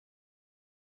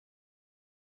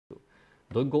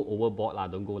Don't go overboard lah,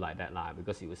 don't go like that lah,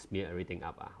 because it will smear everything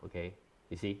up okay?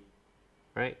 You see?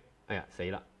 Right? Yeah,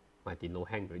 say lah. My thing no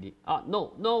hang already.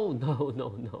 No.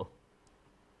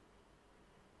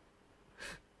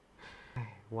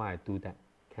 Why I do that?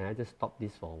 Can I just stop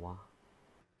this for a while?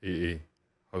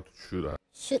 How to shoot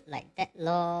Shoot like that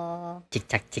lor.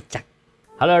 Chick chack.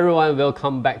 Hello everyone,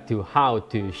 welcome back to How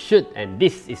to Shoot, and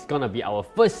this is gonna be our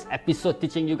first episode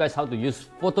teaching you guys how to use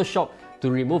Photoshop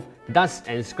to remove dust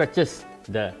and scratches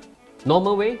the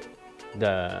normal way,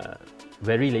 the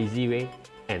very lazy way,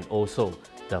 and also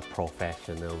the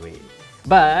professional way.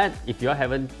 But if you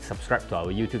haven't subscribed to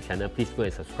our YouTube channel, please go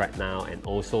and subscribe now, and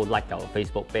also like our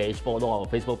Facebook page, follow our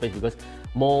Facebook page, because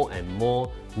more and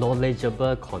more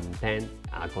knowledgeable content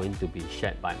are going to be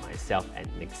shared by myself and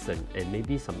Nixon, and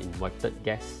maybe some invited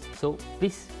guests. So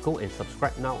please go and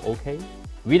subscribe now, okay?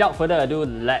 Without further ado,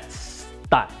 let's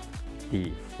start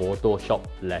the Photoshop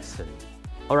lesson.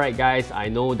 Alright guys, I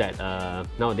know that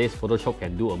nowadays Photoshop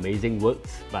can do amazing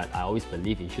works, but I always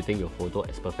believe in shooting your photo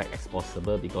as perfect as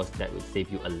possible, because that will save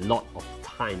you a lot of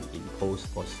time in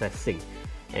post-processing.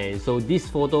 And so this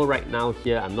photo right now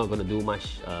here, I'm not going to do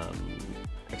much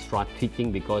extra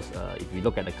tweaking, because if you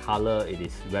look at the color, it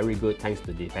is very good thanks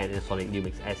to the Panasonic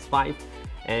Lumix S5.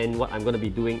 And what I'm going to be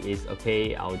doing is,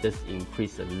 okay, I'll just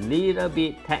increase a little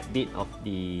bit, tad bit of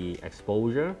the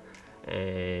exposure,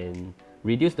 and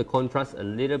reduce the contrast a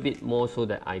little bit more so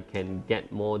that I can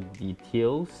get more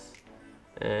details.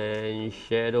 And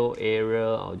shadow area,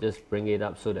 I'll just bring it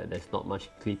up so that there's not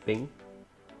much clipping.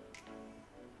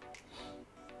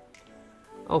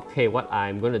 Okay, what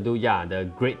I'm going to do,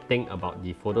 the great thing about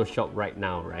the Photoshop right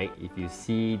now, right? If you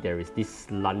see, there is this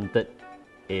slanted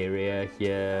area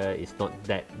here, it's not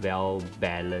that well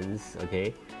balanced,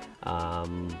 okay?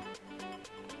 I'm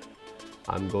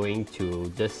going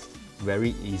to just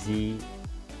very easy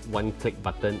one click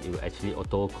button, it will actually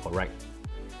auto correct,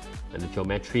 and the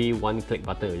geometry one click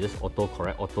button will just auto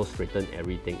correct, auto straighten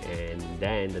everything. And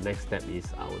then the next step is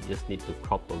I will just need to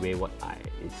crop away what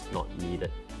is not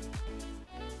needed.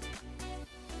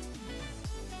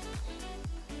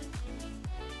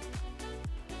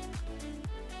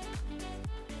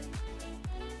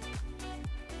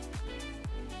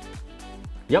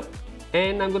 Yep,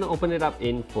 and I'm going to open it up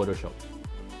in Photoshop.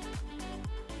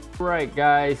 Right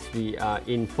guys, we are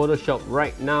in Photoshop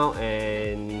right now,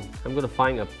 and I'm going to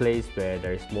find a place where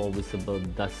there is more visible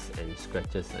dust and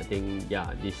scratches. I think,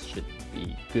 this should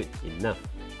be good enough.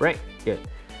 Right, good.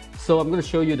 So I'm going to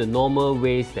show you the normal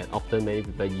ways that often many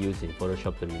people use in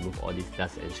Photoshop to remove all these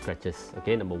dust and scratches.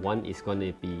 Okay, number one is going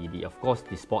to be of course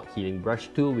the spot healing brush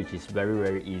tool, which is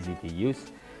very easy to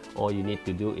use. All you need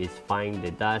to do is find the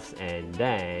dust and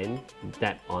then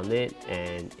tap on it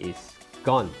and it's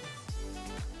gone.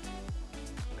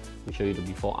 Let me show you the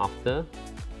before after.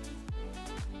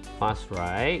 Fast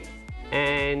right,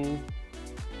 and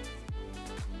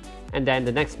then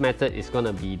the next method is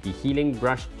gonna be the healing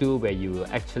brush tool, where you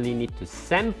actually need to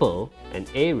sample an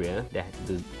area that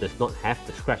does not have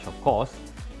the scratch, of course,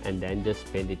 and then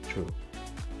just paint it through.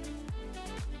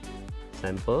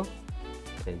 Sample,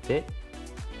 paint it.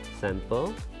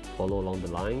 Sample, follow along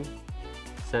the line.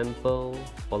 Sample,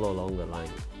 follow along the line.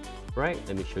 Right,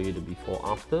 let me show you the before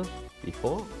after.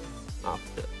 Before,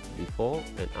 after, before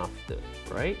and after,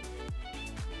 right?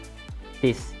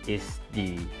 This is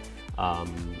the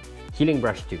healing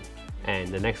brush tool, and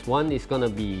the next one is gonna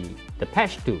be the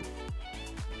patch tool.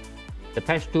 The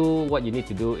patch tool, what you need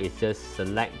to do is just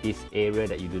select this area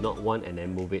that you do not want and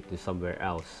then move it to somewhere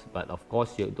else. But of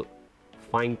course, you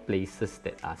find places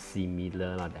that are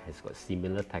similar, that has got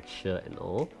similar texture and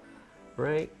all,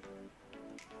 right?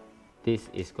 This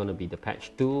is gonna be the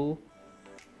patch tool.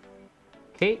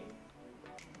 Okay,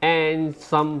 and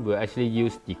some will actually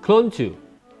use the clone tool,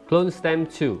 clone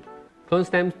stamp tool. Clone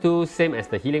stamp tool, same as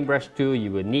the healing brush tool,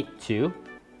 you will need to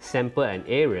sample an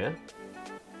area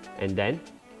and then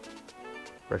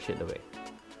brush it away.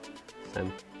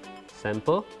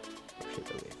 Sample, brush it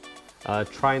away.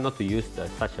 Try not to use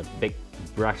such a big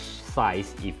brush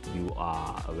size if you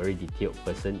are a very detailed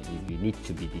person, if you need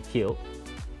to be detailed,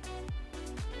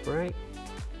 right?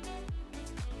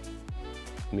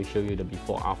 Let me show you the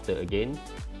before after again.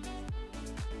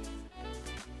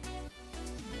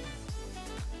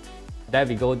 There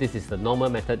we go. This is the normal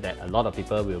method that a lot of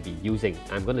people will be using.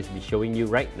 I'm going to be showing you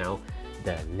right now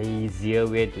the lazier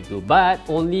way to do, but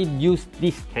only use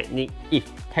this technique if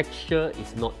texture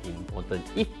is not important.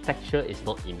 If texture is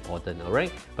not important,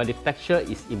 alright? But if texture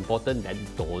is important, then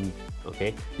don't,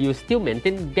 okay? You still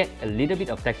get a little bit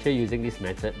of texture using this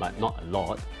method, but not a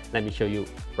lot. Let me show you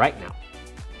right now.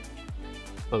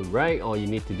 Alright, all you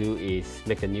need to do is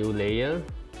make a new layer.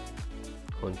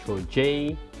 Control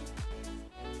J,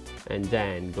 and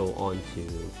then go on to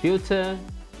filter,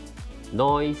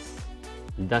 noise,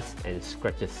 dust and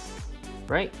scratches,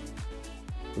 right?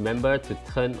 Remember to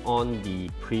turn on the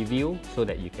preview so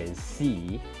that you can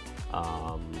see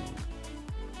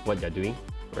what you're doing,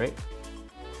 right?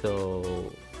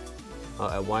 So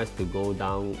I'll advise to go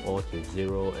down all to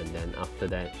 0, and then after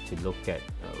that to look at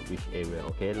which area.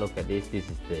 Okay, look at this. This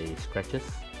is the scratches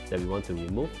that we want to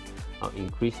remove. I'll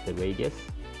increase the radius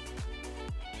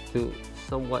to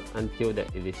somewhat until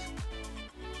that it is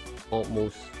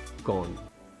almost gone.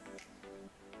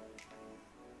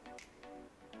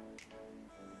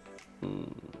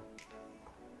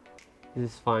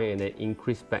 This is fine, and then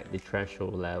increase back the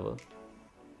threshold level.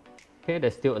 Okay,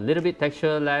 there's still a little bit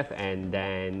texture left, and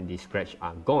then the scratch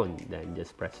are gone. Then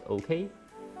just press OK.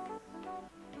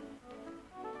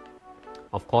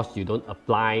 Of course, you don't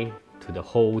apply to the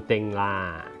whole thing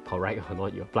lah, correct or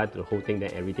not? You apply to the whole thing,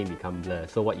 then everything becomes blur.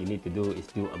 So what you need to do is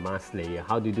do a mask layer.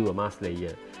 How do you do a mask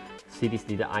layer? See this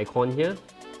little icon here?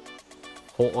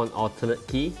 Hold on alternate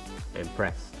key and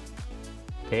press.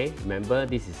 Okay, remember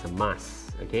this is a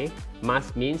mask. Okay,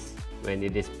 mask means when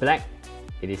it is black,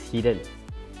 it is hidden.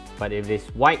 But if it is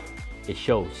white, it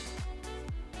shows.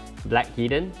 Black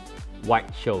hidden, white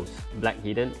shows. Black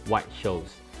hidden, white shows.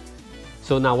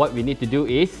 So now what we need to do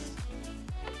is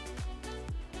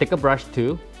take a brush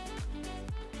too.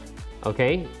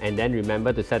 Okay, and then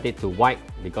remember to set it to white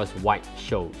because white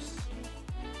shows.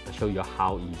 I'll show you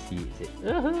how easy is it.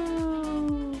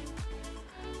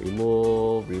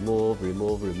 Remove, remove,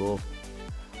 remove, remove.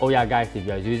 Oh yeah guys, if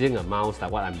you are using a mouse like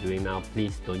what I'm doing now,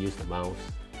 please don't use the mouse.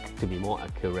 To be more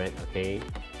accurate, okay,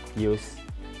 use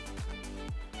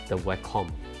the Wacom,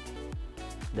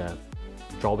 the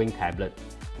drawing tablet.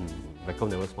 Wacom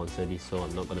never sponsored this, so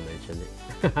I'm not going to mention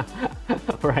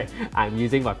it. Right, I'm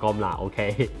using Wacom lah,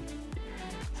 okay.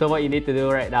 So what you need to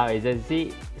do right now is just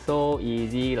see, so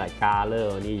easy, like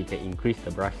color only, you can increase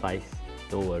the brush size,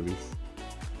 no worries.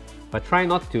 But try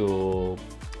not to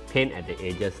paint at the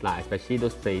edges lah, especially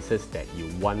those places that you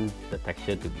want the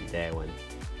texture to be there one.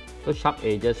 Those sharp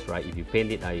edges, right, if you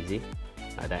paint it, you see,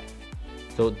 like that.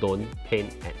 So don't paint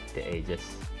at the edges.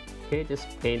 Okay,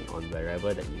 just paint on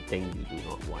wherever that you think you do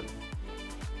not want.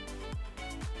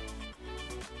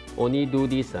 Only do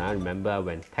this, remember,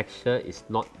 when texture is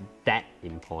not that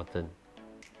important.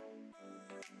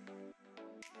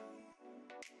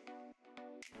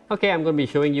 Okay, I'm going to be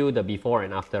showing you the before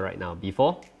and after right now.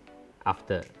 Before,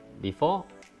 after, before,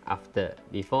 after,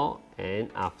 before,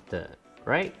 and after,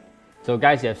 right? So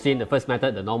guys, you have seen the first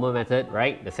method, the normal method,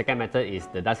 right? The second method is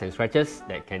the dust and scratches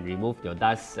that can remove your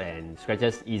dust and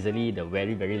scratches easily, the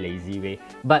very, very lazy way.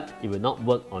 But it will not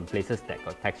work on places that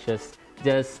got textures,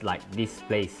 just like this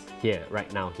place here,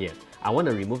 right now here. I want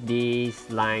to remove this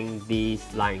line,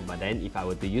 but then if I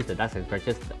were to use the dust and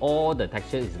scratches, all the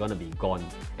texture is going to be gone.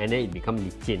 And then it becomes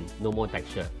lichin, no more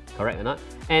texture, correct or not?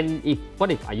 And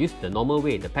what if I use the normal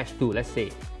way, the patch tool, let's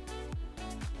say,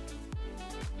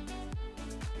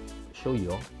 show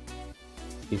you all.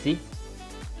 You see?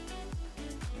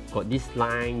 Got this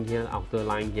line here, outer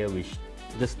line here, which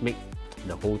just make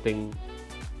the whole thing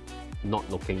not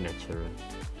looking natural.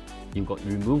 You got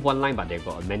remove one line, but they've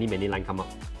got many lines come up.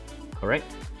 Correct?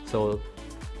 So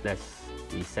let's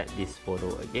reset this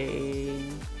photo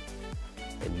again.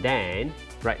 And then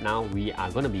right now we are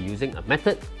going to be using a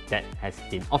method that has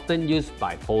been often used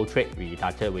by portrait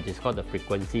retoucher, which is called the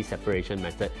frequency separation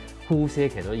method. Who say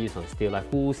cannot use on still life?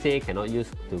 Who say cannot use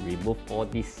to remove all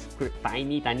these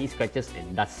tiny scratches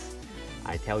and dust?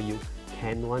 I tell you,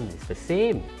 can one is the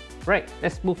same. Right,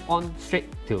 let's move on straight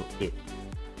to it.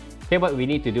 Okay, what we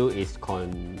need to do is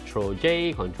Control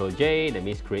J, that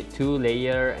means create two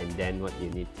layers, and then what you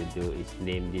need to do is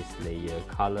name this layer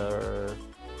color,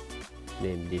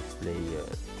 name this layer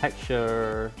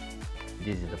texture.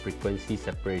 This is the frequency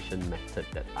separation method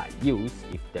that I use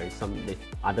if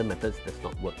other methods does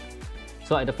not work.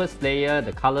 So at the first layer,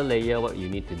 the color layer, what you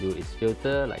need to do is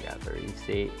filter, like I've already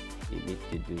said. You need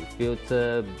to do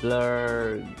filter,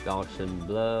 blur, Gaussian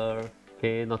blur.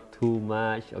 Okay, not too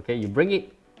much. Okay, you bring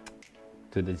it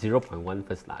to the 0.1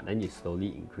 first lah, then you slowly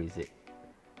increase it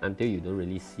until you don't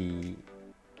really see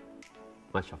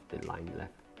much of the line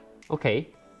left. Okay.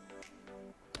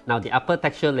 Now the upper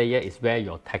texture layer is where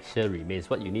your texture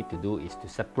remains. What you need to do is to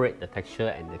separate the texture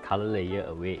and the color layer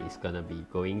away. It's gonna be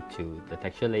going to the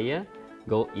texture layer,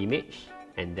 go image,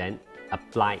 and then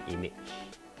apply image.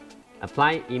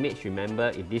 Apply image, remember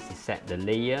if this is set, the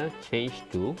layer change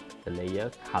to the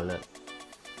layer color.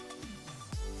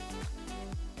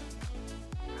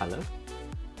 Color,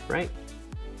 right?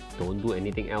 Don't do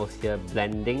anything else here.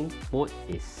 Blending mode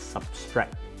is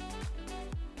subtract.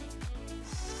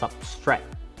 Subtract.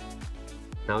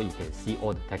 Now you can see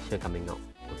all the texture coming out.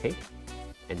 Okay?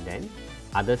 And then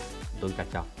others don't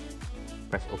catch up.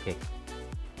 Press OK.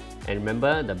 And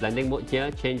remember the blending mode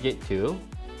here, change it to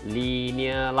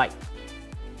linear light.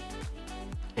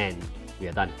 And we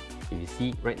are done. If you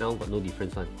see right now, got no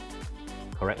difference one.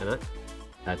 Correct or not?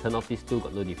 I turn off these two,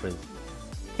 got no difference.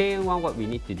 Okay, well, what we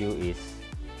need to do is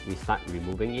we start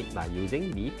removing it by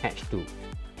using the patch tool.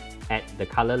 Add the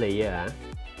color layer.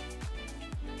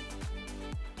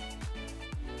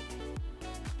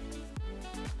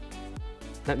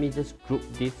 Let me just group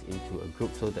this into a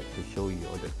group so that to show you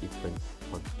all the difference.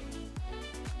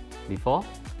 Before,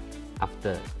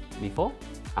 after, before,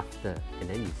 after, and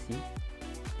then you see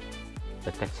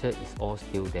the texture is all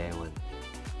still there one.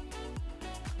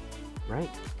 Right?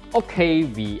 Okay,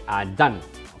 we are done.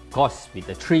 Of course, with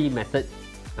the 3 method.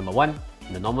 Number 1,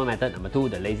 the normal method. Number 2,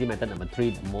 the lazy method. Number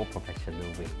 3, the more professional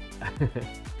way.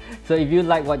 So if you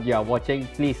like what you are watching,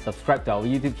 please subscribe to our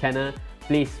YouTube channel.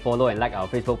 Please follow and like our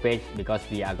Facebook page because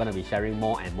we are going to be sharing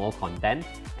more and more content.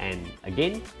 And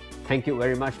again, thank you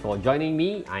very much for joining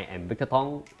me. I am Victor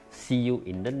Tong. See you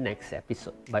in the next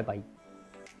episode. Bye bye.